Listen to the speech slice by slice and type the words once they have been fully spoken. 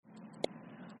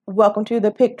Welcome to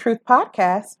the Pick Truth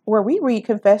Podcast, where we read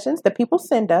confessions that people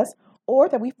send us or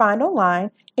that we find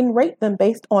online and rate them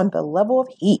based on the level of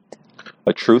heat.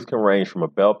 A truth can range from a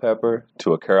bell pepper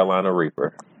to a Carolina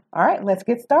Reaper. All right, let's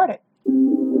get started.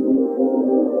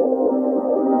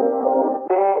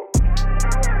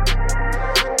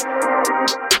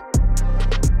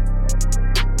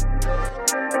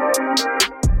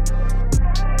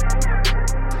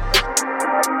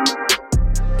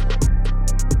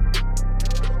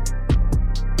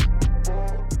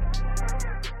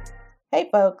 Hey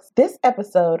folks, this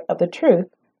episode of The Truth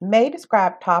may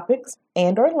describe topics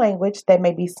and or language that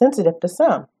may be sensitive to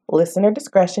some. Listener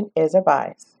discretion is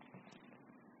advised.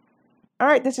 All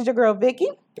right, this is your girl Vicky.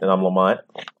 And I'm Lamont.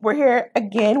 We're here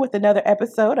again with another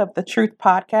episode of The Truth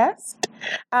Podcast.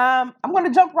 I'm going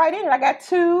to jump right in. I got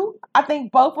two. I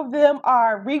think both of them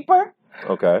are Reaper.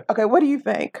 Okay. Okay, what do you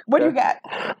think? What do you got?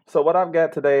 So what I've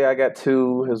got today, I got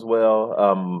two as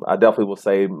well. I definitely will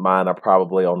say mine are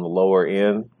probably on the lower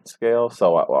end scale.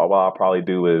 So what I'll probably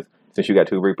do is, since you got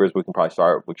two Reapers, we can probably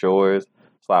start with yours,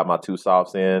 slide my two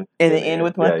softs in. And then end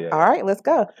with one? Yeah. All right, let's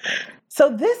go. So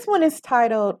this one is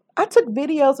titled, I took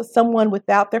videos of someone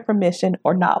without their permission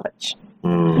or knowledge.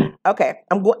 Okay,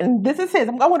 and this is his.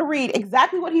 I'm going to read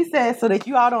exactly what he says so that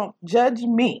you all don't judge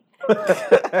me.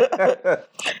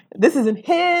 This is in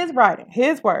his writing,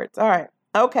 his words. All right.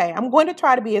 Okay, I'm going to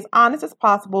try to be as honest as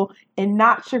possible and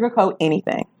not sugarcoat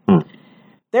anything.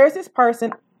 There's this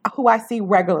person who I see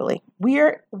regularly.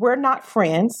 We're not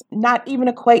friends, not even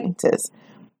acquaintances,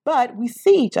 but we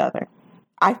see each other.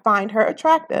 I find her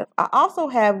attractive. I also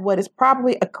have what is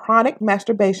probably a chronic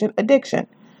masturbation addiction.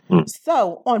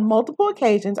 So, on multiple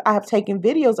occasions, I have taken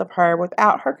videos of her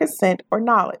without her consent or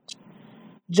knowledge.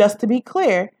 Just to be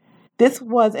clear, this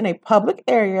was in a public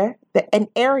area, an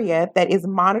area that is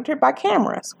monitored by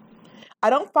cameras. I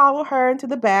don't follow her into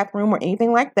the bathroom or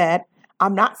anything like that.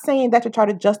 I'm not saying that to try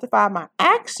to justify my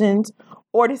actions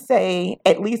or to say,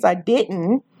 at least I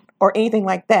didn't, or anything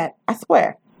like that. I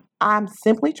swear. I'm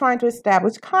simply trying to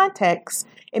establish context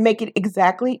and make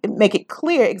it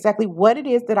clear exactly what it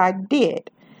is that I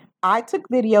did. I took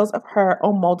videos of her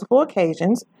on multiple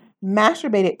occasions,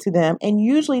 masturbated to them, and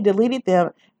usually deleted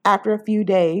them after a few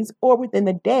days or within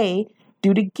the day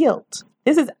due to guilt.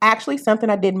 This is actually something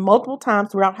I did multiple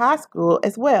times throughout high school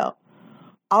as well.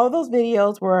 All of those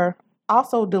videos were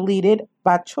also deleted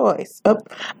by choice.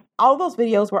 All of those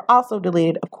videos were also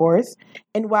deleted, of course,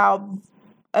 and while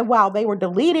they were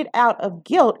deleted out of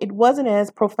guilt, it wasn't as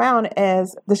profound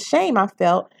as the shame I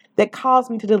felt that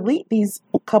caused me to delete these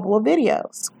couple of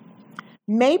videos.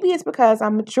 Maybe it's because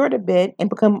I'm matured a bit and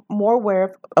become more aware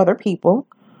of other people,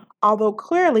 although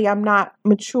clearly I'm not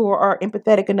mature or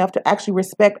empathetic enough to actually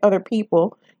respect other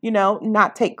people,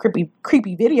 not take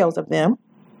creepy videos of them.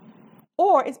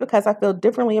 Or it's because I feel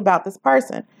differently about this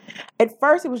person. At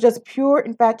first, it was just pure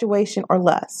infatuation or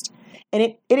lust.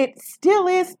 And it still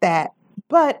is that.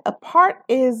 But a part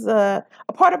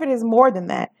of it is more than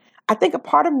that. I think a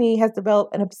part of me has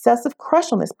developed an obsessive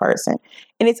crush on this person,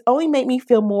 and it's only made me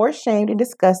feel more ashamed and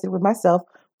disgusted with myself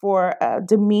for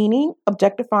demeaning,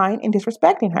 objectifying, and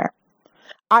disrespecting her.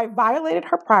 I violated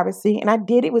her privacy, and I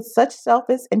did it with such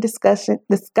selfish and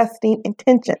disgusting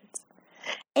intentions.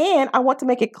 And I want to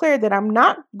make it clear that I'm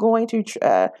not going to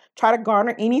try to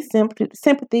garner any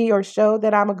sympathy or show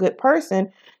that I'm a good person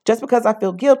just because I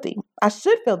feel guilty. I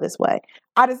should feel this way.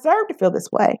 I deserve to feel this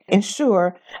way. And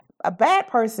sure, a bad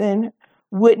person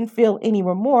wouldn't feel any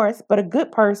remorse, but a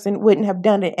good person wouldn't have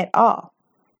done it at all.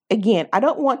 Again, I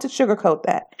don't want to sugarcoat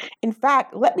that. In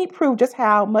fact, let me prove just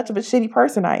how much of a shitty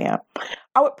person I am.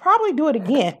 I would probably do it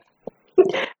again.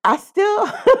 I still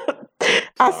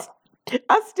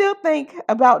think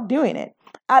about doing it.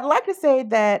 I'd like to say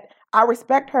that I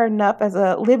respect her enough as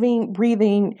a living,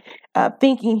 breathing,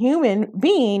 thinking human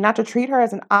being not to treat her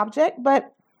as an object,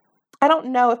 but I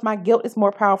don't know if my guilt is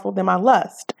more powerful than my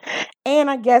lust. And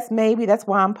I guess maybe that's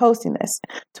why I'm posting this,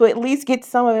 to at least get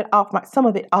some of it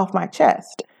off my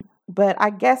chest. But I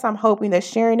guess I'm hoping that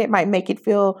sharing it might make it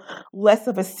feel less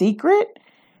of a secret.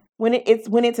 When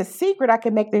it's a secret, I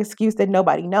can make the excuse that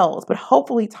nobody knows, but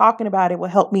hopefully talking about it will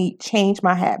help me change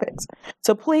my habits.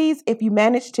 So please, if you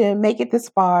manage to make it this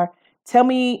far, tell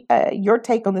me your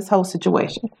take on this whole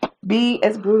situation. Be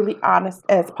as brutally honest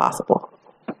as possible.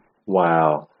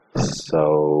 Wow.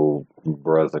 So,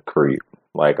 bruh's a creep.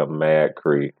 Like a mad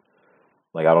creep.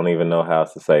 Like, I don't even know how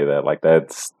else to say that. Like,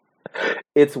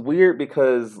 it's weird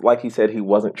because, like he said, he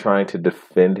wasn't trying to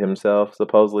defend himself,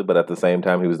 supposedly, but at the same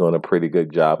time, he was doing a pretty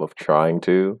good job of trying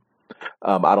to.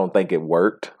 I don't think it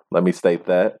worked. Let me state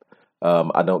that.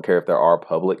 I don't care if there are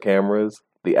public cameras.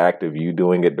 The act of you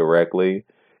doing it directly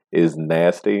is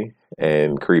nasty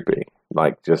and creepy.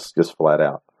 Like just flat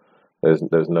out.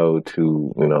 There's no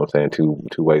two, you know what I'm saying,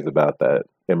 two ways about that,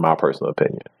 in my personal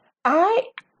opinion.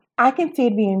 I can see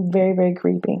it being very, very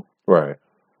creepy. Right.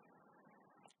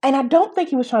 And I don't think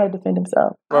he was trying to defend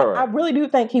himself. Right. I really do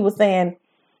think he was saying,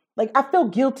 like, I feel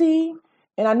guilty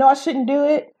and I know I shouldn't do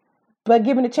it, but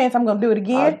given the chance, I'm going to do it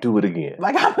again. I'll do it again.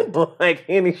 Like, I would, like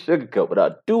any sugarcoat, but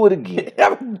I'll do it again.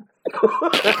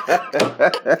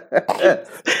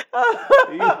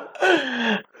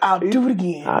 I'll do it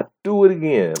again. I'll do it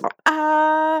again.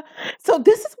 So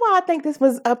this is why I think this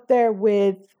was up there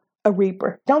with a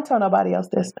Reaper. Don't tell nobody else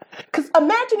this. Because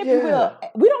imagine, if you will,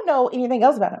 we don't know anything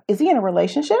else about him. Is he in a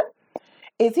relationship?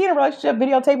 Is he in a relationship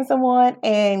videotaping someone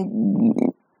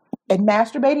and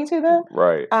masturbating to them?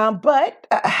 Right. But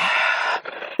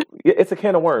it's a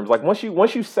can of worms. Like once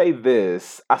you say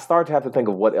this, I start to have to think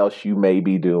of what else you may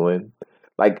be doing.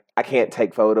 Like, I can't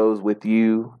take photos with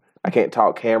you. I can't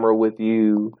talk camera with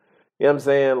you. You know what I'm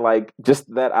saying? Like,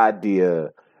 just that idea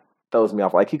throws me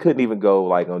off. Like, he couldn't even go,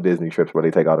 like, on Disney trips where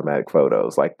they take automatic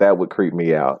photos. Like, that would creep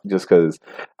me out, just because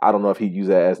I don't know if he'd use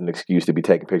that as an excuse to be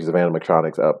taking pictures of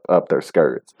animatronics up their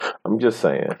skirts. I'm just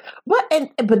saying. But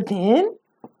then,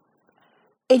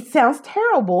 it sounds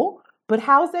terrible, but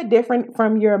how is that different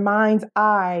from your mind's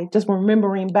eye, just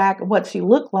remembering back what she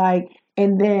looked like,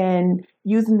 and then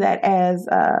using that as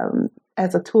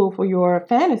a tool for your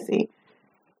fantasy?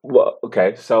 Well,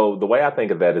 okay. So the way I think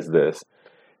of that is this: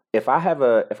 if I have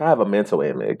a mental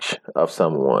image of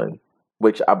someone,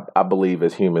 which I believe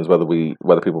as humans, whether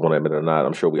people want to admit it or not,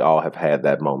 I'm sure we all have had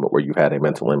that moment where you've had a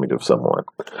mental image of someone.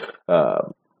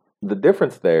 The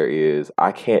difference there is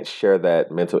I can't share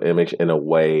that mental image in a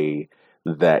way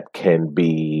that can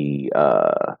be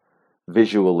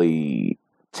visually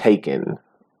taken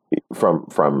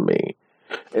from me.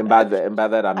 And by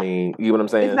that I mean, you know what I'm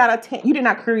saying? It's not you did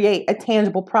not create a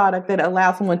tangible product that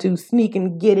allows someone to sneak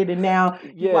and get it, and now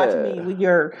you watch me with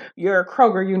your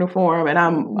Kroger uniform, and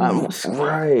I'm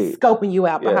right. scoping you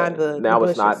out behind the now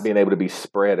bushes. It's not being able to be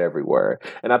spread everywhere.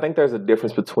 And I think there's a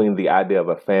difference between the idea of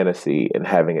a fantasy and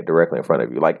having it directly in front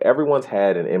of you. Like, everyone's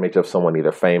had an image of someone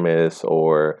either famous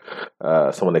or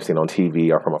someone they've seen on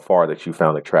TV or from afar that you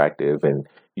found attractive, and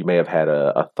you may have had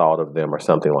a thought of them or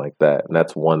something like that, and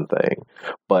that's one thing.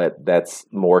 But that's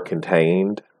more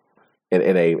contained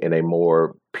in a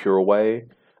more pure way,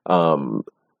 and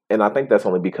I think that's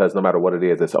only because no matter what it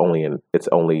is, it's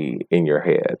only in your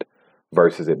head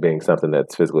versus it being something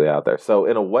that's physically out there. So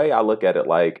in a way, I look at it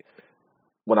like,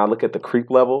 when I look at the creep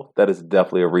level, that is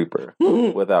definitely a Reaper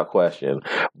without question.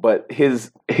 But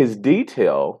his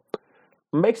detail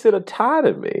makes it a tie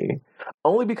to me.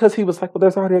 Only because he was like, well,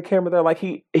 there's already a camera there. Like,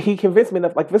 he convinced me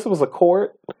that, like, if this was a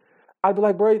court, I'd be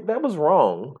like, bro, that was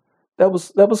wrong. That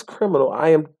was criminal. I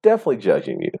am definitely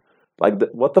judging you. Like,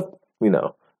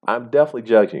 I'm definitely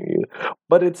judging you.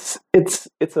 But to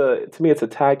me, it's a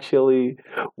Thai chili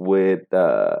with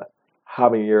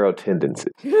habanero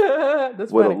tendencies.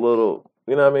 That's with funny. A little,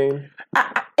 you know what I mean?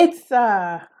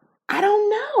 I don't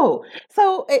know.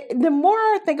 So the more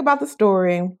I think about the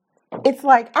story, it's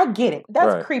like, I get it.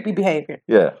 That's Right. creepy behavior.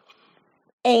 Yeah.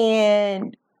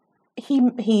 And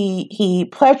he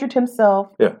pleasured himself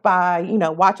by,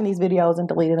 watching these videos and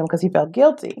deleting them because he felt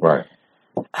guilty. Right.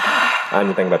 I didn't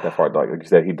even think about that part. Like you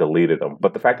said, he deleted them.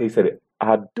 But the fact that he said it,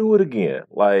 I'll do it again.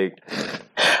 Like.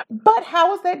 But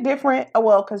how is that different?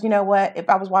 Well, because you know what? If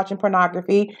I was watching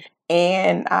pornography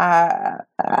and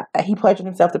he pleasured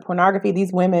himself to pornography,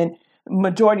 these women,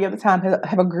 majority of the time,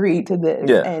 have agreed to this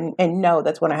and know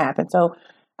that's going to happen. So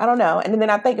I don't know. And then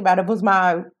I think about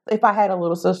if I had a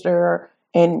little sister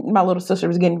and my little sister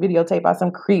was getting videotaped by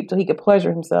some creep so he could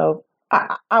pleasure himself,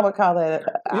 I would call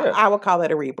that I would call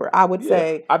that a Reaper. I would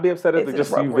say I'd be upset if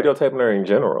just you videotaping her in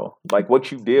general. Like,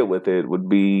 what you did with it would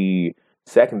be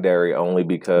secondary only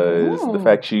because the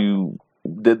fact you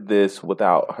did this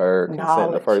without her consent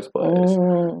in the first place.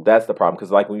 That's the problem.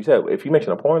 Because, like, when you said, if you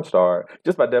mention a porn star,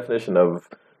 just by definition of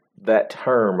that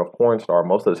term of porn star,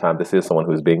 most of the time this is someone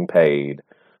who's being paid,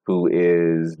 who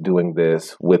is doing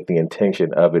this with the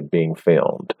intention of it being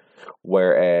filmed.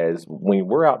 Whereas when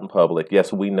we're out in public,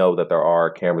 yes, we know that there are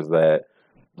cameras that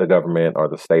the government or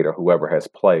the state or whoever has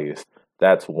placed.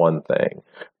 That's one thing.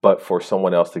 But for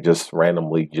someone else to just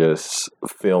randomly just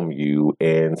film you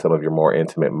in some of your more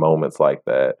intimate moments like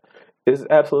that is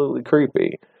absolutely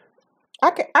creepy. I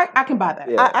can buy that.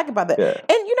 Yeah. I can buy that. Yeah.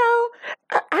 And,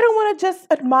 I don't want to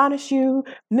just admonish you,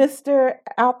 Mr.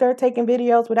 out there taking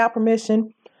videos without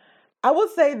permission. I will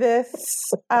say this.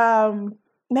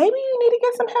 maybe you need to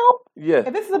get some help. Yeah.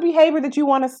 If this is a behavior that you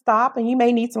want to stop, and you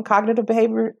may need some cognitive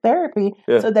behavior therapy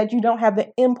so that you don't have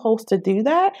the impulse to do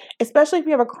that, especially if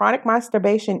you have a chronic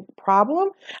masturbation problem.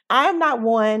 I'm not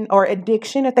one, or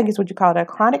addiction, I think is what you call it, a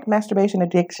chronic masturbation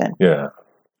addiction. Yeah.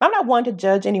 I'm not one to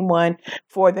judge anyone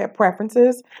for their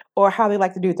preferences or how they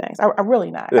like to do things. I'm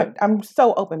really not. Yeah. I'm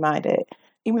so open-minded,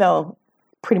 even though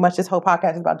pretty much this whole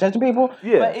podcast is about judging people.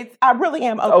 Yeah. But I really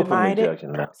am open-minded. Openly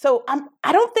judging now. So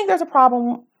I don't think there's a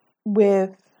problem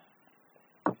with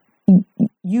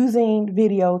using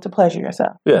video to pleasure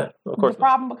yourself. Yeah, of course. The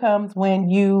problem becomes when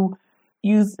you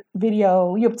use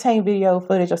video, you obtain video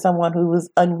footage of someone who was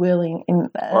unwilling and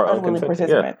unwilling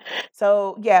participant. Yeah.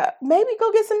 So maybe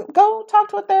go talk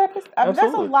to a therapist.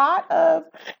 There's a lot of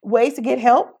ways to get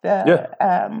help.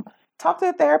 Talk to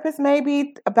a therapist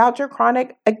maybe about your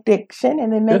chronic addiction,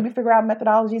 and then maybe figure out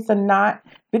methodologies to not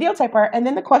videotape her. And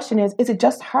then the question is it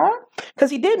just her?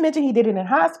 Because he did mention he did it in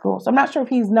high school. So I'm not sure if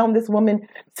he's known this woman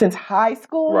since high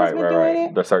school. Right.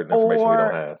 There's certain information we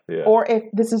don't have. Yeah. Or if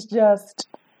this is just,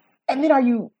 and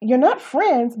then you're not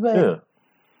friends, but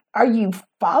are you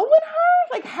following her?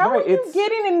 Like, how are you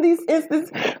getting in these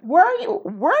instances? Where are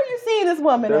you seeing this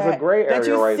woman There's a gray area that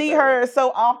you see her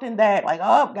so often that, like,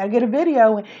 oh, gotta get a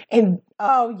video. And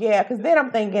because then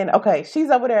I'm thinking, okay, she's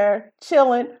over there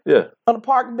chilling on a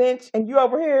park bench, and you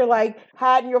over here, like,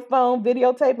 hiding your phone,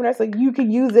 videotaping her so you can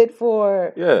use it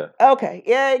for... Yeah. Okay.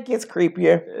 Yeah, it gets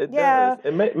creepier. It does.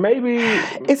 And maybe...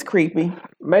 It's creepy.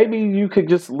 Maybe you could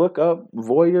just look up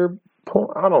voyeur porn.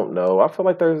 I don't know. I feel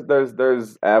like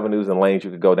there's avenues and lanes you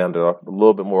could go down to a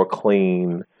little bit more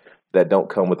clean that don't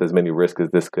come with as many risks as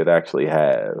this could actually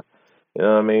have. You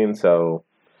know what I mean? So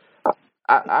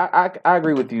I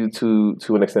agree with you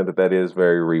to an extent that is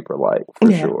very Reaper-like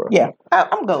for sure. Yeah,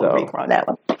 I'm going with Reaper on that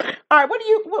one. All right,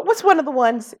 what's one of the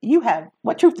ones you have?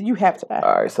 What truth do you have today?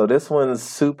 All right, so this one's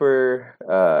super.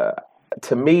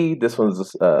 To me, this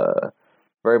one's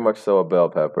very much so a bell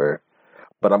pepper.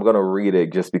 But I'm going to read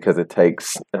it just because it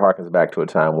harkens back to a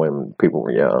time when people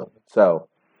were young. So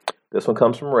this one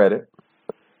comes from Reddit.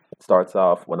 It starts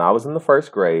off, when I was in the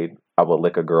first grade, I would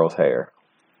lick a girl's hair.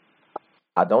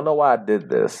 I don't know why I did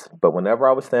this, but whenever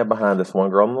I would stand behind this one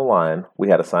girl in the line, we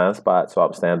had assigned spot, so I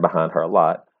would stand behind her a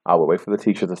lot. I would wait for the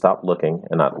teacher to stop looking,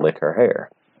 and I'd lick her hair.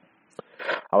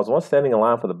 I was once standing in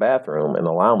line for the bathroom, and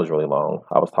the line was really long.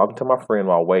 I was talking to my friend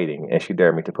while waiting, and she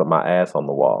dared me to put my ass on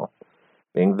the wall.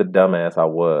 Being the dumbass I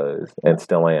was, and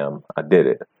still am, I did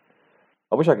it.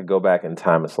 I wish I could go back in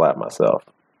time and slap myself.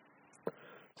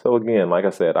 So again, like I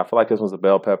said, I feel like this was a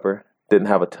bell pepper. Didn't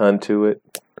have a ton to it.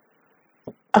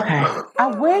 Okay. I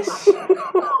wish...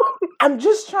 I'm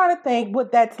just trying to think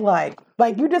what that's like.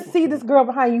 Like, you just see this girl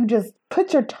behind you, just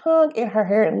put your tongue in her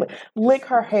hair and lick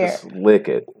her hair. Just lick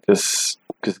it. Just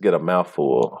get a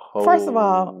mouthful. First of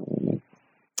all,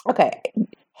 okay...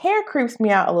 Hair creeps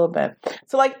me out a little bit.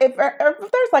 So, like, if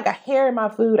there's, like, a hair in my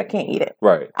food, I can't eat it.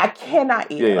 Right. I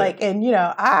cannot eat it. Like, and,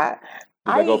 I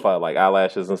go for, like,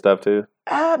 eyelashes and stuff, too?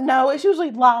 No, it's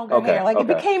usually longer hair. Like,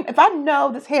 if I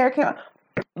know this hair came out,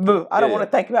 I don't want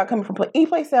to think about coming from any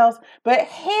place else. But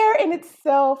hair in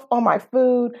itself on my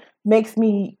food makes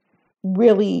me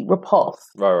really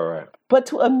repulsed. Right. But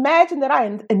to imagine that I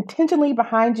am intentionally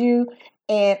behind you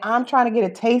and I'm trying to get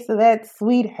a taste of that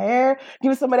sweet hair,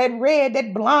 give me some of that red,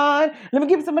 that blonde, let me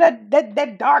give me some of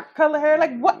that dark color hair.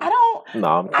 Like, what? I don't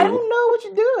know what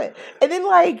you're doing. And then,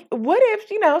 like, what if,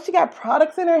 she got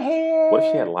products in her hair? What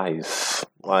if she had lice?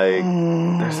 Like,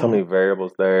 there's so many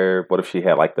variables there. What if she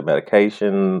had, like, the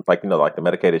medication, like, like the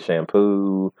medicated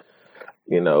shampoo?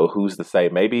 Who's to say?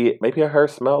 Maybe her hair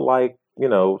smelled like,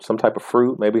 some type of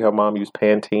fruit. Maybe her mom used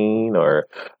Pantene or,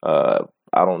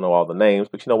 I don't know all the names,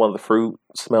 but one of the fruit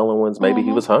smelling ones, maybe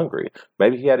he was hungry.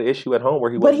 Maybe he had an issue at home where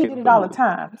he wasn't getting food. But he did it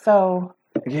all the time, so...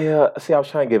 Yeah, see, I was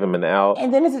trying to give him an out.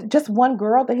 And then is it just one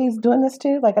girl that he's doing this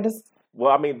to? Like,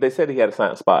 Well, I mean, they said he had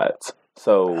assigned spots,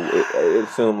 so it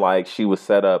assumed like she was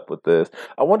set up with this.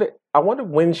 I wonder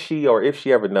when she or if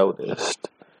she ever noticed.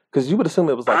 Because you would assume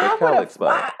it was like a cowlick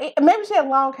spot. Maybe she had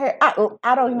long hair. I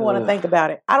don't even want to think about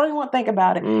it.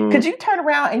 Could you turn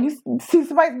around and you see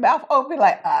somebody's mouth open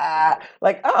what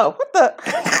the?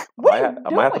 I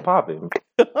might have to pop him.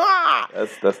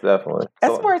 That's definitely.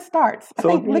 That's where it starts. I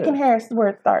think licking hair is where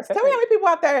it starts. Tell me how many people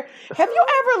out there, have you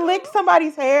ever licked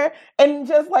somebody's hair and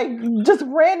just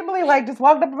randomly, just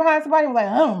walked up behind somebody and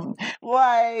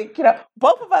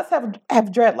both of us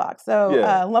have dreadlocks. So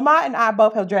Lamont and I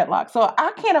both have dreadlocks. So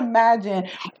I can't imagine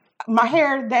my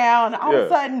hair down. All of a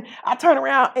sudden, I turn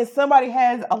around and somebody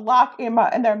has a lock in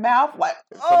their mouth. Like,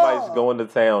 somebody's going to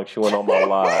town chewing on my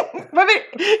lock.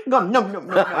 Go num num num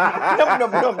num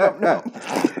num num num num.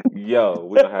 yo,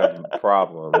 we're gonna have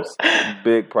problems,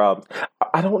 big problems.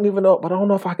 I don't even know, but I don't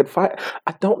know if I could fight.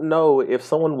 I don't know if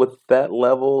someone with that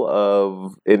level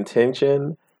of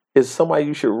intention is somebody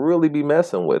you should really be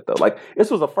messing with, though. Like, this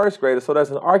was a first grader, so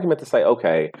there's an argument to say,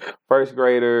 okay, first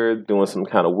grader doing some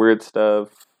kind of weird stuff.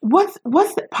 What's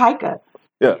the pica?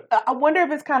 Yeah. I wonder if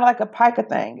it's kind of like a pica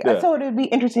thing. Yeah. So it would be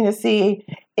interesting to see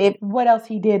if what else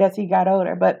he did as he got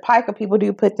older. But pica people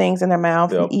do put things in their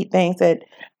mouth and eat things that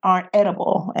aren't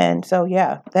edible, and so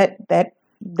that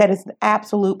is an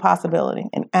absolute possibility.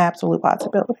 An absolute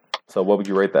possibility. So what would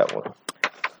you rate that one?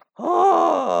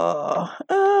 Oh,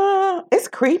 it's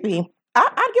creepy.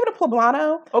 I'd give it a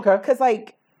poblano. Okay. Because,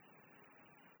 like,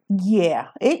 yeah,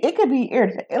 it could be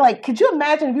irritating. Like, could you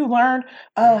imagine if you learned,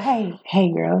 oh, hey,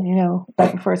 girl, you know,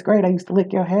 back in first grade, I used to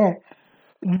lick your hair.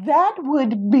 That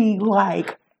would be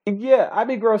like... Yeah, I'd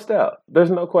be grossed out. There's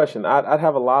no question. I'd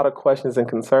have a lot of questions and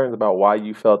concerns about why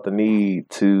you felt the need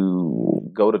to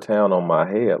go to town on my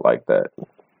head like that.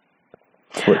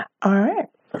 All right.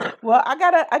 Well, I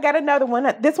got another one.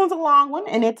 This one's a long one,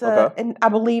 and it's and I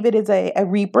believe it is a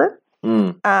Reaper.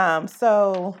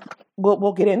 So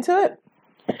we'll get into it.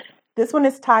 This one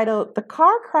is titled, "The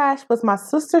car crash was my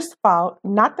sister's fault,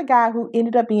 not the guy who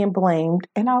ended up being blamed,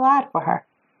 and I lied for her."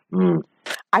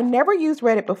 I never used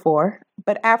Reddit before,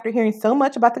 but after hearing so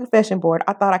much about the confession board,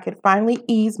 I thought I could finally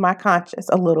ease my conscience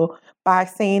a little by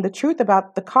saying the truth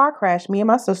about the car crash me and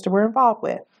my sister were involved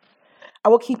with. I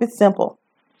will keep it simple.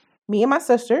 Me and my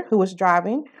sister, who was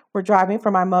driving, were driving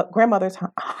from my grandmother's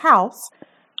house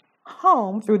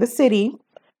home through the city.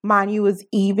 Mind you, it was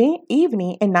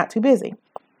evening and not too busy.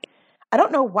 I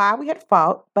don't know why we had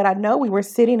fought, but I know we were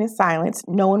sitting in silence.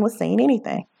 No one was saying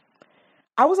anything.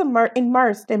 I was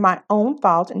immersed in my own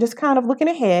thoughts and just kind of looking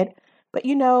ahead. But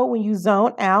you know, when you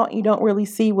zone out, you don't really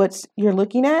see what you're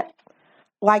looking at.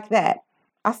 Like that.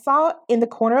 I saw in the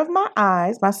corner of my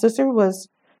eyes, my sister was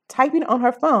typing on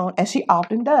her phone, as she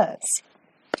often does.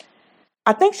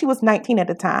 I think she was 19 at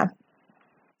the time.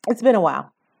 It's been a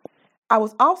while. I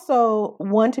was also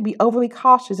one to be overly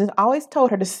cautious and always told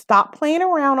her to stop playing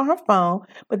around on her phone,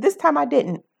 but this time I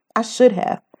didn't. I should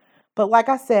have. But like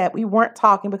I said, we weren't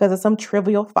talking because of some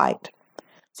trivial fight.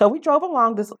 So we drove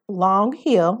along this long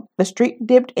hill. The street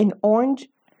dipped in orange,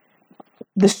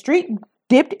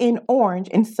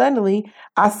 and suddenly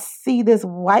I see this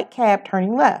white cab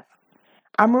turning left.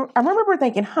 I remember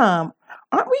thinking, aren't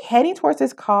we heading towards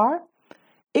this car?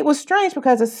 It was strange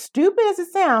because as stupid as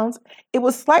it sounds, it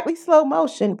was slightly slow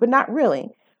motion, but not really.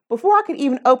 Before I could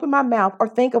even open my mouth or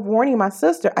think of warning my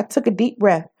sister, I took a deep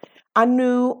breath. I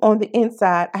knew on the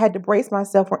inside I had to brace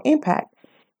myself for impact.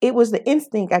 It was the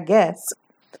instinct, I guess.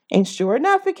 And sure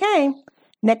enough, it came.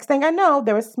 Next thing I know,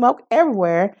 there was smoke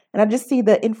everywhere, and I just see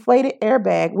the inflated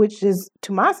airbag, which is,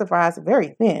 to my surprise,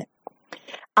 very thin.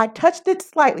 I touched it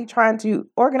slightly, trying to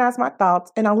organize my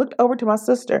thoughts, and I looked over to my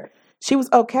sister. She was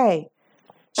okay.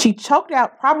 She choked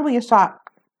out, probably in shock.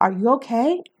 "Are you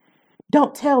okay?"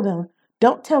 Don't tell them,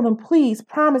 please,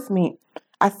 promise me."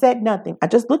 I said nothing. I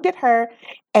just looked at her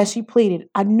as she pleaded.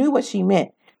 I knew what she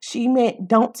meant. She meant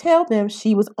don't tell them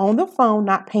she was on the phone,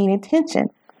 not paying attention.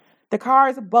 The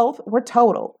cars both were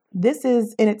totaled. This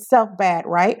is in itself bad,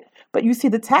 right? But you see,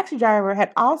 the taxi driver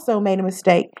had also made a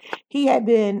mistake. He had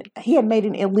made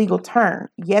an illegal turn.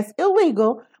 Yes,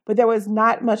 illegal, but there was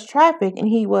not much traffic, and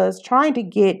he was trying to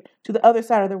get to the other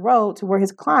side of the road to where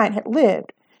his client had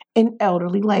lived, an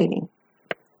elderly lady.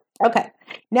 Okay,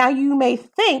 now you may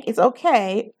think it's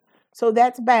okay, so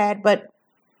that's bad, but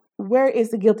where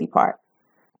is the guilty part?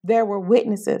 There were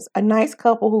witnesses, a nice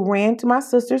couple who ran to my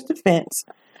sister's defense.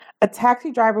 A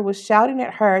taxi driver was shouting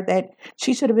at her that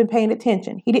she should have been paying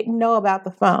attention. He didn't know about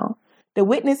the phone. The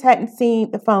witness hadn't seen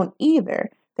the phone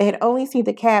either. They had only seen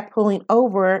the cab pulling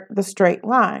over the straight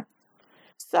line.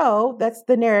 So that's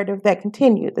the narrative that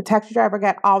continued. The taxi driver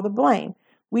got all the blame.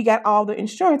 We got all the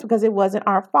insurance because it wasn't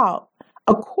our fault.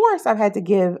 Of course, I've had to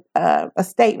give a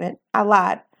statement. I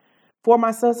lied for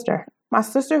my sister. My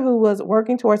sister, who was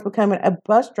working towards becoming a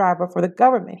bus driver for the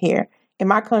government here in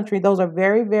my country. Those are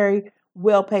very, very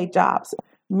well-paid jobs,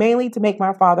 mainly to make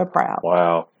my father proud.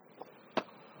 Wow.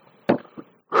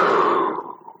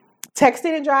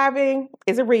 Texting and driving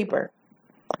is a reaper.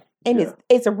 And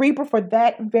it's a reaper for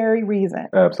that very reason.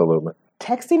 Absolutely.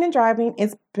 Texting and driving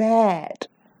is bad.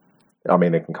 I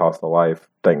mean, it can cost a life.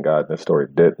 Thank God this story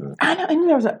didn't. I know. And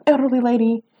there was an elderly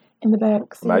lady in the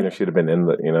back seat. Imagine she'd have been in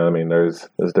the, you know what I mean? There's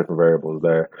different variables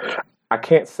there. I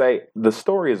can't say, the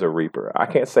story is a reaper. I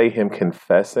can't say him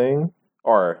confessing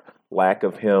or lack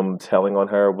of him telling on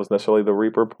her was necessarily the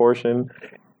reaper portion.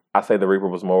 I say the reaper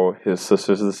was more his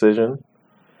sister's decision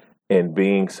and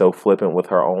being so flippant with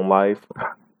her own life.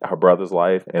 her brother's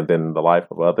life and then the life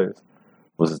of others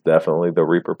was definitely the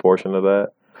Reaper portion of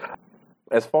that.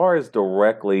 As far as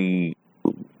directly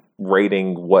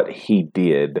rating what he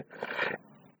did,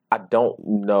 I don't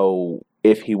know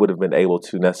if he would have been able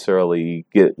to necessarily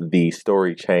get the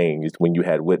story changed when you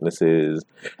had witnesses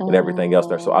and everything else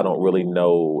there. So I don't really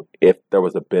know if there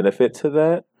was a benefit to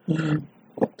that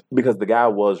because the guy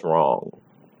was wrong.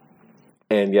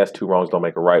 And yes, 2 wrongs don't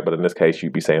make a right, but in this case,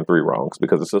 you'd be saying 3 wrongs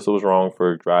because the sister was wrong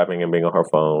for driving and being on her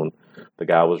phone. The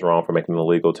guy was wrong for making an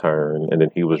illegal turn, and then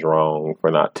he was wrong for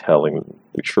not telling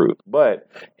the truth. But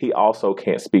he also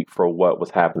can't speak for what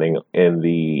was happening in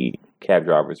the cab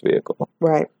driver's vehicle.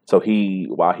 Right. So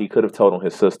while he could have told on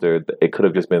his sister, it could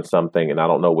have just been something, and I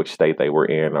don't know which state they were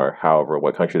in or however,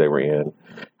 what country they were in,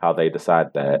 how they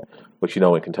decide that. But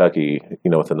in Kentucky,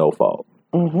 it's a no fault.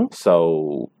 Mm-hmm.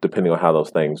 So depending on how those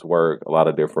things work, a lot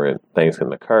of different things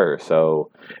can occur. So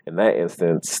in that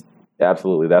instance,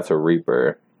 absolutely, that's a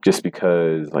Reaper. Just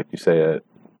because, like you said,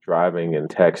 driving and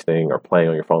texting or playing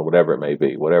on your phone, whatever it may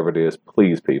be, whatever it is,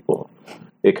 please, people,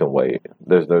 it can wait.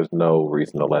 There's no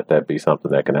reason to let that be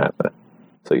something that can happen.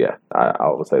 So yeah, I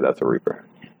would say that's a Reaper.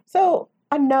 So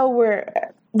I know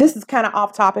this is kind of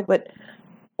off topic, but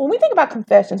when we think about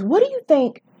confessions, what do you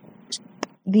think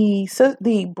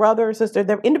the brother or sister,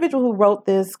 the individual who wrote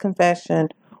this confession,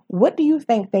 what do you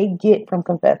think they get from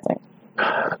confessing?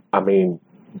 I mean,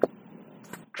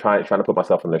 trying to put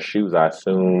myself in their shoes, I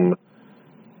assume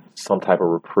some type of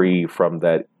reprieve from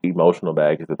that emotional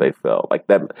baggage that they felt. Like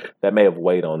that may have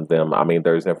weighed on them. I mean,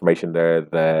 there's information there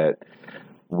that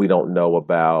we don't know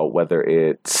about, whether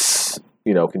it's,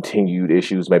 continued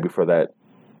issues maybe for that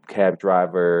cab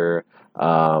driver,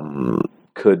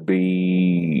 could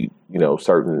be,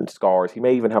 certain scars. He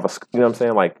may even have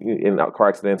like in car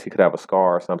accidents, he could have a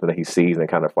scar or something that he sees and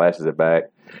kind of flashes it back.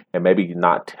 And maybe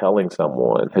not telling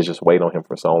someone has just weighed on him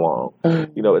for so long.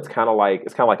 Mm-hmm. It's kind of like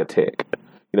a tick.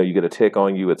 You get a tick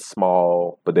on you, it's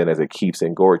small, but then as it keeps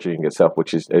engorging itself,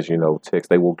 which is, as you know, ticks,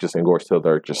 they will just engorge till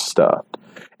they're just stuffed.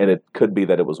 And it could be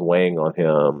that it was weighing on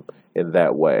him in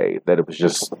that way, that it was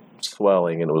just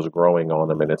swelling and it was growing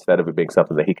on him. And instead of it being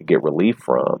something that he could get relief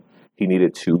from, he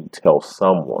needed to tell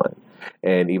someone.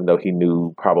 And even though he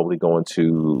knew probably going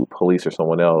to police or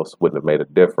someone else wouldn't have made a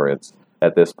difference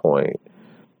at this point,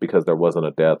 because there wasn't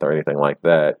a death or anything like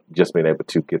that, just being able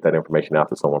to get that information out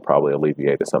to someone probably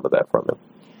alleviated some of that from him.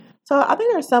 So I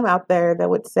think there's some out there that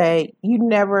would say you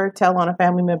never tell on a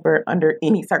family member under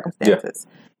any circumstances.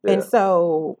 Yeah. And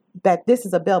so that this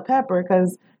is a bell pepper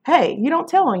because, hey, you don't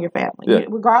tell on your family. Yeah.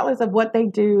 Regardless of what they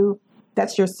do,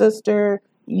 that's your sister.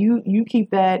 You keep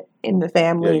that in the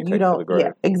family. You don't.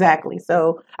 Yeah, exactly.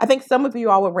 So I think some of you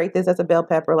all would rate this as a bell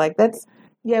pepper. Like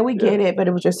we get it, but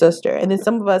it was your sister. And then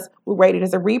some of us will rate it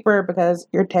as a Reaper because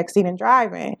you're texting and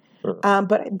driving.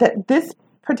 But this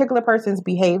particular person's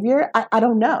behavior, I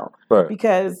don't know. Right.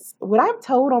 Because what I've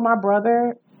told on my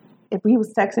brother, if he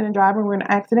was texting and driving, we're in an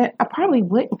accident, I probably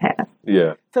wouldn't have.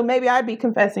 Yeah. So maybe I'd be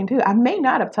confessing too. I may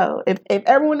not have told. If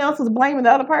everyone else was blaming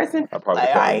the other person,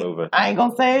 I ain't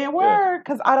going to say a word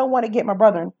because I don't want to get my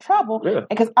brother in trouble. Yeah.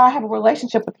 Because I have a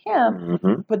relationship with him.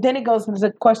 Mm-hmm. But then it goes into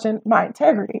the question, my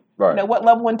integrity. Right. What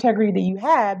level of integrity do you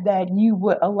have that you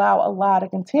would allow a lie to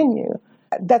continue?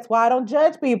 That's why I don't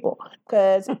judge people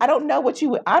because I don't know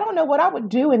I don't know what I would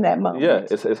do in that moment. Yeah,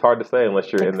 it's hard to say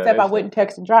unless you're in that. Except I wouldn't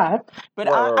text and drive. But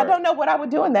I don't know what I would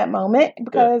do in that moment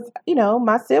because,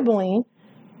 my sibling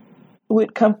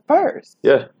would come first.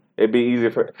 Yeah, it'd be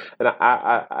easier and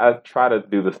I try to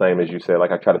do the same as you said.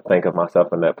 Like I try to think of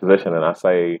myself in that position and I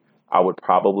say I would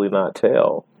probably not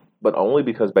tell, but only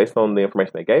because based on the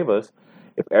information they gave us,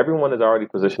 if everyone is already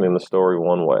positioning the story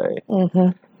one way, mm-hmm.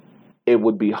 it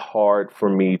would be hard for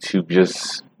me to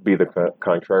just be the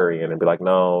contrarian and be like,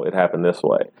 no, it happened this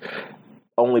way.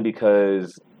 Only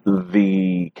because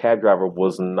the cab driver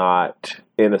was not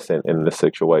innocent in this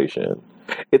situation.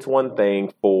 It's one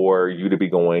thing for you to be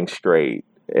going straight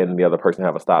and the other person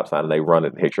have a stop sign and they run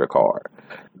it and hit your car.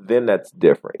 Then that's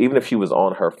different. Even if she was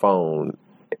on her phone,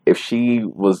 if she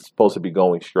was supposed to be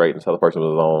going straight and the other person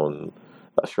was on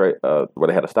a straight where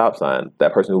they had a stop sign,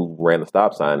 that person who ran the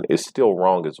stop sign is still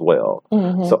wrong as well.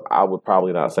 Mm-hmm. So I would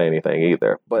probably not say anything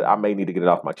either. But I may need to get it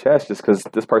off my chest just because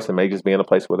this person may just be in a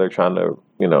place where they're trying to,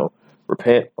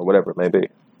 repent or whatever it may be.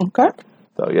 Okay.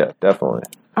 So yeah, definitely.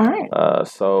 All right.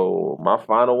 So my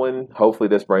final one, hopefully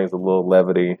this brings a little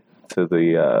levity to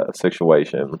the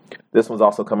situation. This one's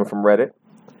also coming from Reddit.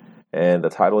 And the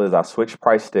title is, I switched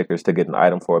price stickers to get an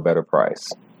item for a better price.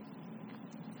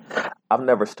 I've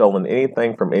never stolen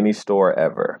anything from any store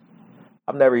ever.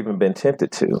 I've never even been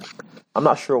tempted to. I'm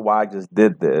not sure why I just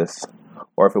did this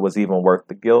or if it was even worth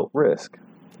the guilt risk.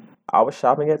 I was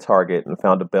shopping at Target and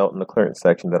found a belt in the clearance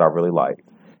section that I really liked,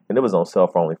 and it was on sale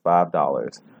for only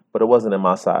 $5, but it wasn't in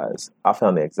my size. I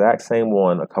found the exact same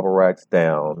one a couple racks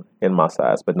down in my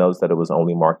size, but noticed that it was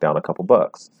only marked down a couple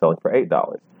bucks, selling for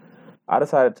 $8. I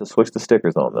decided to switch the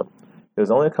stickers on them. It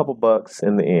was only a couple bucks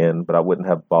in the end, but I wouldn't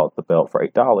have bought the belt for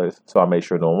 $8, so I made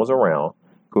sure no one was around,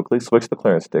 quickly switched the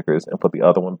clearance stickers, and put the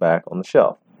other one back on the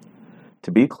shelf.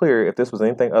 To be clear, if this was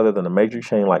anything other than a major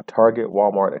chain like Target,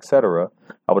 Walmart, etc.,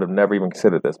 I would have never even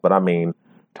considered this. But I mean,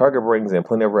 Target brings in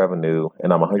plenty of revenue,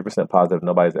 and I'm 100% positive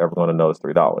nobody's ever going to notice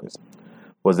 $3.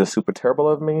 Was this super terrible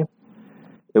of me?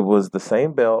 It was the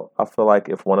same belt. I feel like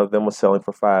if one of them was selling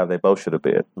for $5, they both should have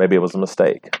been. Maybe it was a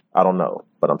mistake. I don't know,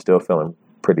 but I'm still feeling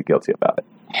pretty guilty about it.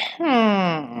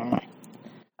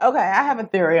 Okay, I have a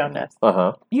theory on this.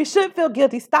 Uh-huh. You should feel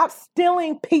guilty. Stop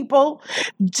stealing, people.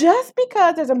 Just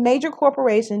because there's a major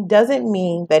corporation doesn't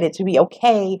mean that it should be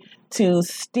okay to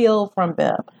steal from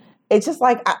them. It's just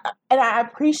like, I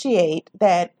appreciate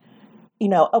that,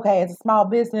 okay, as a small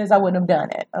business, I wouldn't have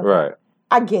done it. Okay? Right.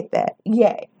 I get that.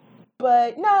 Yay.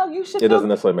 But no, you should. It doesn't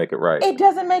necessarily make it right. It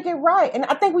doesn't make it right. And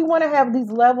I think we want to have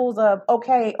these levels of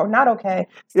okay or not okay.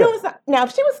 Stealing. Yeah. Now,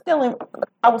 if she was stealing,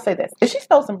 I will say this. If she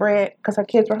stole some bread because her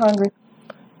kids were hungry,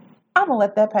 I'm going to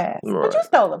let that pass. Right. But you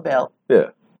stole a belt.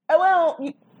 Yeah. Well,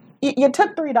 you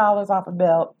took $3 off a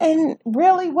belt. And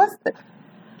really,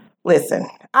 Listen,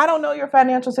 I don't know your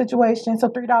financial situation, so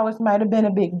 $3 might have been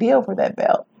a big deal for that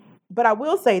belt. But I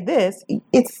will say this,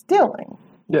 it's stealing.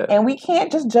 Yeah. And we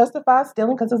can't just justify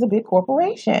stealing because it's a big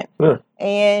corporation. Yeah.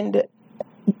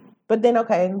 But then,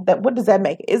 okay, what does that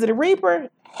make it? Is it a Reaper?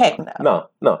 Heck no.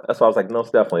 No. That's why I was like, no,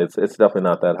 it's definitely, it's definitely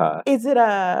not that high. Is it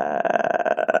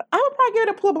I would probably give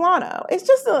it a Poblano. It's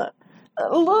just a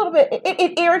little bit,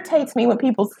 it irritates me when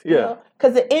people steal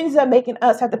because it ends up making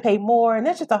us have to pay more, and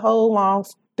that's just a whole long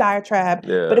diatribe.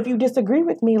 Yeah. But if you disagree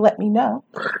with me, let me know.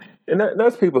 And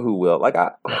there's people who will. Like,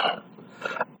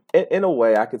 in a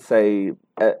way, I could say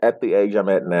at the age I'm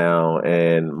at now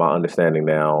and my understanding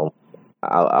now,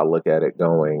 I look at it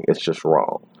going, it's just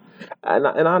wrong. And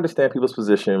I understand people's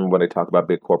position when they talk about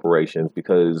big corporations,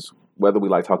 because whether we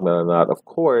like talking about it or not, of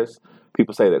course,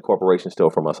 people say that corporations steal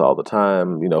from us all the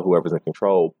time, whoever's in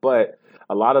control. But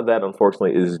a lot of that,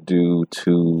 unfortunately, is due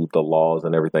to the laws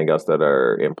and everything else that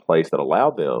are in place that allow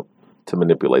them to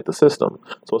manipulate the system.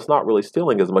 So it's not really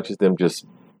stealing as much as them just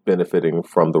benefiting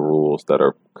from the rules that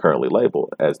are currently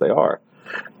labeled as they are.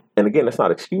 And again, it's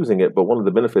not excusing it, but one of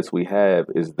the benefits we have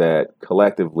is that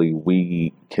collectively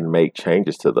we can make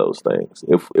changes to those things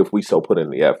if we so put in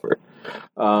the effort.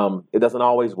 It doesn't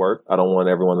always work. I don't want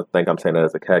everyone to think I'm saying that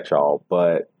as a catch-all,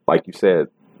 but like you said,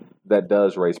 that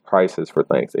does raise prices for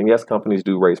things. And yes, companies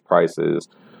do raise prices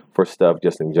for stuff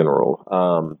just in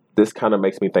general. This kind of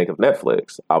makes me think of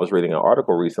Netflix. I was reading an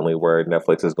article recently where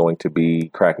Netflix is going to be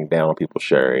cracking down on people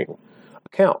sharing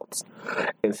accounts.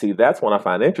 And see, that's one I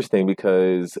find interesting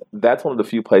because that's one of the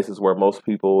few places where most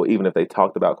people, even if they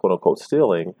talked about quote unquote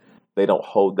stealing, they don't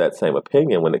hold that same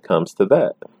opinion when it comes to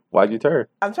that. Why'd you turn?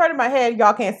 I'm turning my head.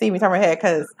 Y'all can't see me turn my head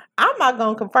because I'm not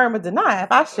going to confirm or deny if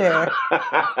I share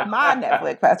my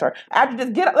Netflix password. After let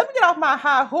me get off my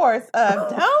high horse of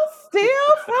don't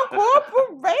steal from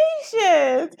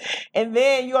corporations. And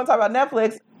then you're going to talk about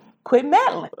Netflix. Quit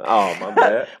meddling. Oh, my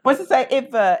bad. What's it say?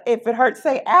 If it hurts,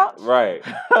 say ouch. Right.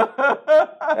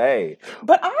 Hey.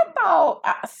 But I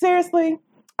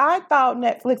thought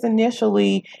Netflix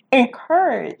initially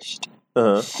encouraged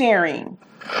sharing.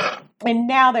 And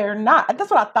now they're not. That's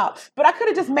what I thought. But I could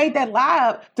have just made that lie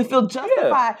up to feel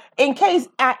justified in case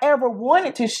I ever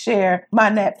wanted to share my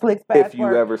Netflix password. If you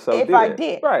ever I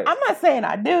did. Right. I'm not saying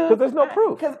I do. Because there's no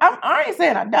proof. Because I ain't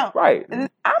saying I don't. Right. I'm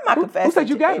not confessing. Who said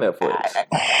you got Netflix?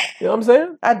 You know what I'm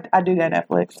saying? I do got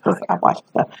Netflix because I watch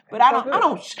stuff. But I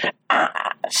don't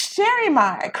sharing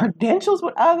my credentials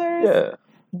with others. Yeah.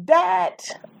 That...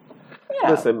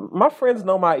 Yeah. Listen, my friends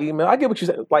know my email. I get what you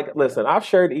said. Like, listen, I've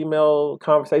shared email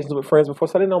conversations with friends before,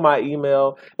 so they know my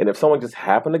email. And if someone just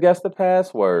happened to guess the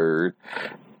password,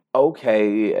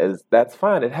 okay, that's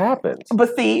fine. It happens.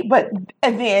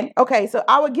 And then, okay, so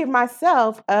I would give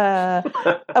myself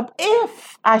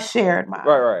if I shared mine.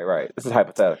 Right. This is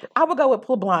hypothetical. I would go with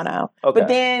Poblano. Okay. But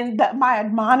then my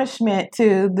admonishment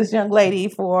to this young lady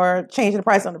for changing the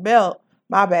price on the belt,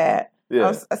 my bad.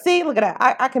 Yeah. See, look at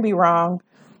that. I can be wrong.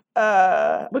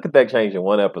 Look at that change in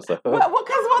one episode.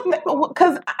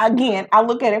 Because again, I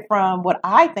look at it from what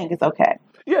I think is okay.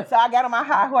 Yeah. So I got on my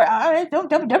high horse.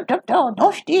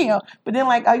 Don't steal. But then,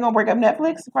 like, are you gonna break up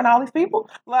Netflix in front of all these people?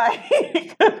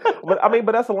 Like,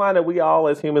 but that's a line that we all,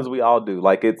 as humans, we all do.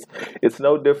 Like, it's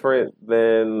no different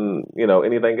than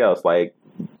anything else. Like,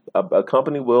 a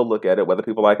company will look at it, whether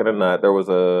people like it or not. There was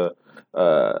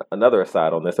another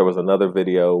aside on this. There was another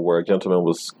video where a gentleman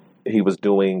was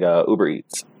doing Uber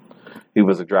Eats. He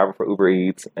was a driver for Uber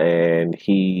Eats, and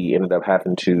he ended up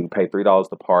having to pay $3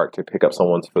 to park to pick up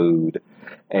someone's food.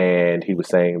 And he was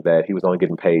saying that he was only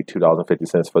getting paid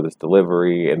 $2.50 for this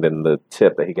delivery, and then the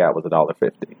tip that he got was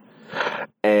 $1.50.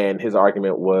 And his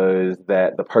argument was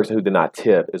that the person who did not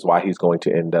tip is why he's going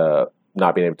to end up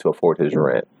not being able to afford his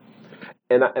rent.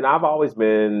 And I've always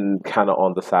been kind of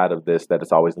on the side of this, that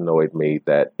it's always annoyed me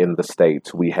that in the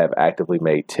States we have actively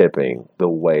made tipping the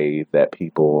way that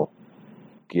people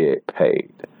get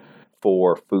paid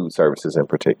for food services in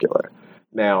particular.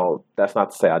 Now, that's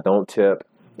not to say I don't tip.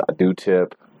 I do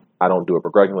tip. I don't do it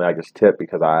begrudgingly. I just tip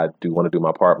because I do want to do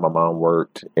my part. My mom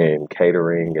worked in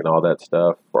catering and all that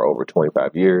stuff for over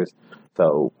 25 years.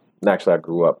 So naturally, I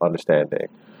grew up understanding.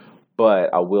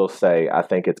 But I will say, I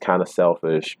think it's kind of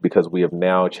selfish because we have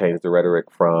now changed the rhetoric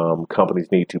from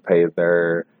companies need to pay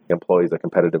their employees a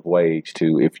competitive wage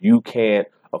to, if you can't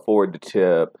afford to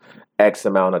tip X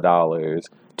amount of dollars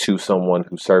to someone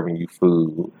who's serving you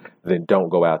food, then don't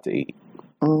go out to eat.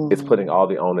 It's putting all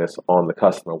the onus on the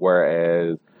customer,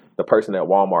 whereas the person at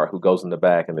Walmart who goes in the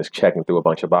back and is checking through a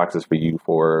bunch of boxes for you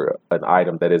for an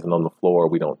item that isn't on the floor,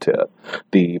 we don't tip.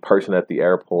 The person at the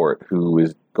airport who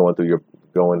is going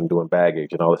and doing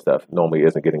baggage and all this stuff normally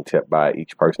isn't getting tipped by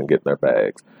each person getting their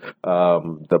bags.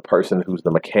 The person who's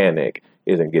the mechanic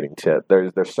isn't getting tipped.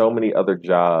 There's so many other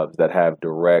jobs that have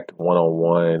direct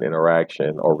one-on-one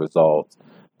interaction or results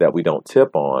that we don't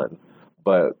tip on,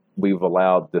 but we've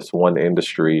allowed this one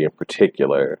industry in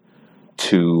particular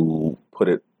to put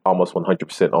it almost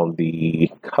 100% on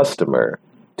the customer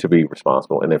to be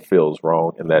responsible, and it feels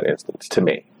wrong in that instance to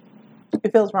me.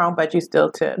 It feels wrong, but you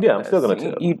still tip. Yeah, I'm still going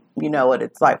to tip. You know what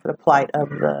it's like for the plight of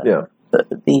the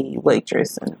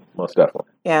waitress. And, most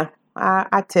definitely. Yeah,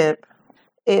 I tip.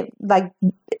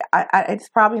 It's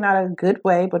probably not a good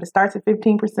way, but it starts at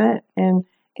 15%, and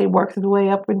it works its way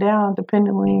up and down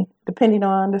depending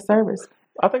on the service.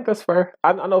 I think that's fair.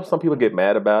 I know some people get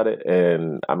mad about it,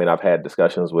 and I mean, I've had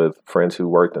discussions with friends who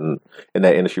worked in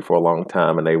that industry for a long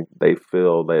time, and they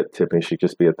feel that tipping should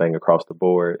just be a thing across the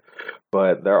board.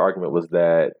 But their argument was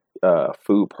that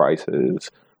food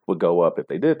prices would go up if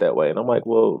they did it that way. And I'm like,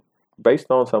 well, based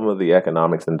on some of the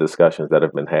economics and discussions that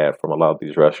have been had from a lot of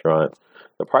these restaurants,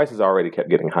 the prices already kept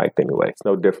getting hiked anyway. It's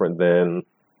no different than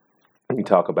when you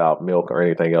talk about milk or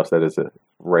anything else that is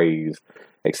raised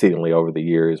exceedingly over the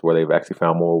years, where they've actually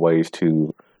found more ways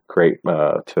to create,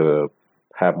 to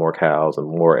have more cows and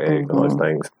more eggs and those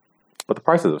things. But the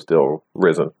prices have still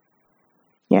risen.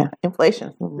 Yeah,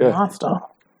 inflation. Monster.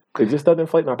 It just doesn't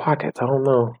inflate in our pockets. I don't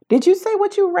know. Did you say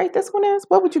what you rate this one as?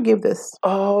 What would you give this?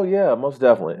 Oh, yeah, most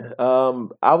definitely.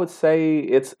 I would say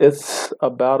it's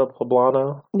about a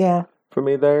poblano. Yeah. For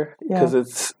me there.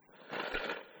 Because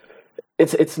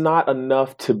it's not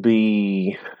enough to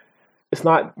be... It's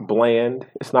not bland.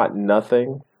 It's not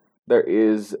nothing. There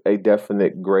is a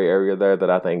definite gray area there that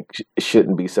I think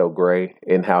shouldn't be so gray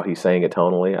in how he's saying it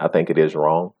tonally. I think it is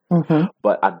wrong.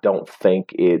 But I don't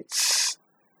think it's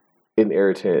an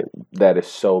irritant that is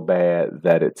so bad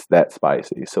that it's that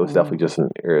spicy. So it's definitely just an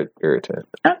irritant.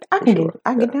 I can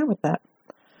get down with that.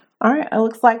 All right. It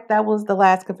looks like that was the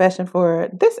last confession for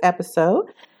this episode.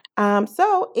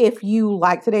 So if you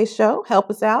like today's show, help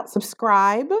us out.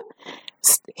 Subscribe.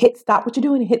 Stop what you're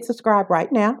doing and hit subscribe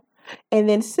right now. And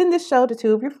then send this show to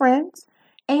 2 of your friends.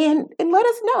 And let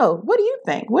us know. What do you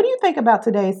think? What do you think about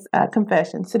today's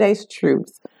confessions, today's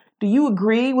truths? Do you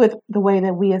agree with the way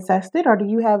that we assessed it, or do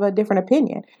you have a different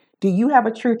opinion? Do you have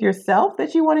a truth yourself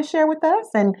that you want to share with us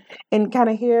and kind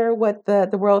of hear what the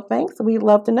world thinks? We'd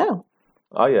love to know.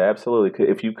 Oh, yeah, absolutely.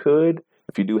 If you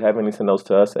do have any, send those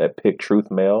to us at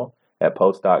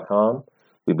picktruthmail@post.com.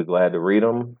 We'd be glad to read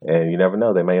them, and you never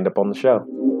know, they may end up on the show.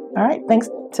 All right, thanks.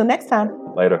 Till next time.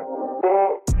 Later.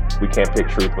 We can't pick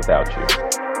truth without you.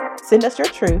 Send us your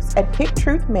truths at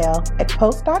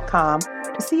picktruthmail@post.com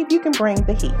to see if you can bring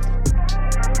the heat.